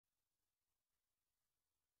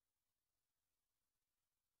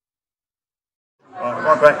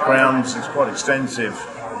My background is quite extensive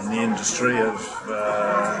in the industry.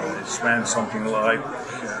 It spans something like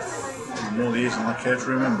more years than I care to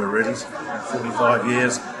remember, really. 45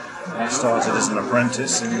 years. I started as an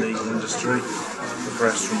apprentice in the industry,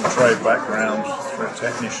 progressed from a trade background through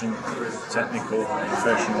technician, technical,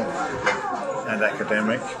 professional and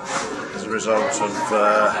academic as a result of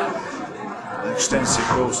an extensive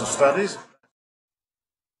course of studies.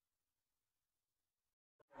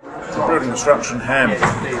 The Building Construction Handbook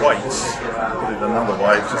equates, put it another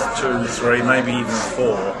way, to 2, 3, maybe even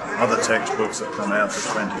 4 other textbooks that come out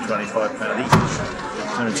for £20–25 each.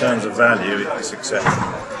 So in terms of value, it's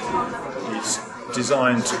exceptional. It's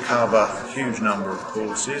designed to cover a huge number of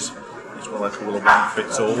courses. It's what I call a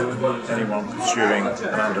one-fits-all. Anyone pursuing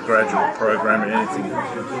an undergraduate program in anything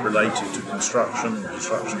related to construction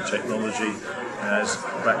technology has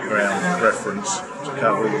background reference to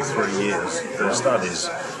cover all 3 years of their studies.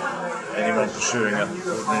 Anyone pursuing an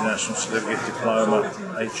ordinary national certificate diploma,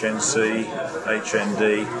 HNC,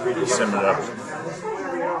 HND, similar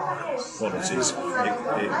qualities.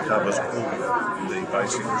 It covers all the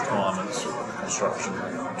basic requirements for construction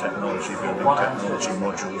technology, building technology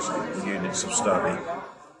modules and units of study.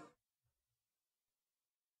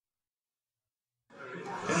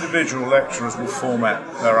 Individual lecturers will format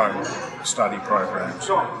their own study programs.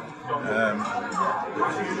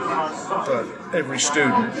 But every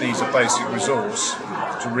student needs a basic resource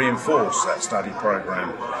to reinforce that study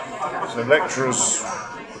program. So lecturers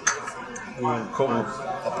will call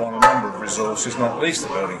upon a number of resources, not least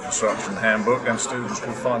the Building Construction Handbook, and students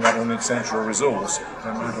will find that an essential resource.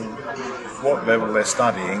 No matter what level they're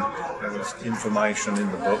studying, there is information in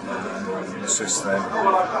the book that will assist them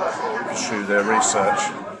pursue their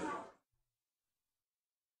research.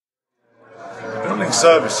 Building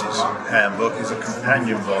Services Handbook is a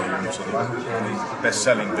companion volume to the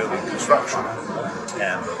best-selling Building Construction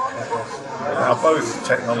Handbook. Now, both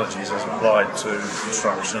technologies as applied to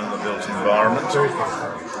construction and the built environment.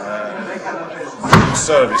 Building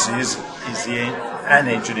Services is an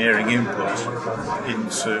engineering input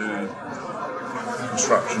into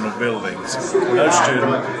construction of buildings. No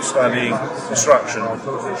student studying construction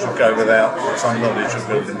should go without some knowledge of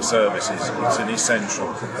building services. It's an essential.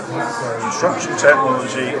 Construction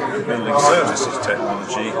technology and building services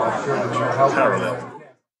technology are parallel.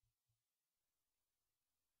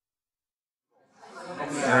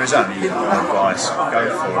 There is only one advice: go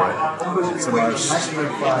for it. It's the most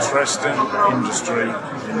interesting industry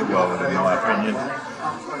in the world, in my opinion.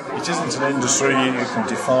 It isn't an industry you can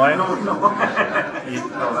define.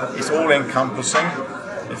 It's all-encompassing.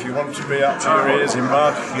 If you want to be up to your ears in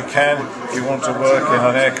mud, you can. If you want to work in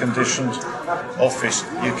an air-conditioned office,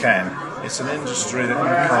 you can. It's an industry that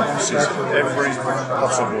encompasses every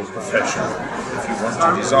possible profession. If you want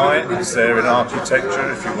to design, it's there in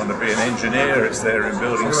architecture. If you want to be an engineer, it's there in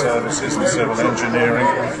building services and civil engineering.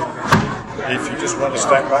 If you just want to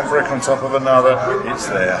stack one brick on top of another, it's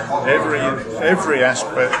there. Every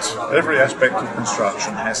aspect of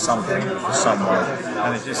construction has something for someone,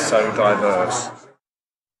 and it is so diverse.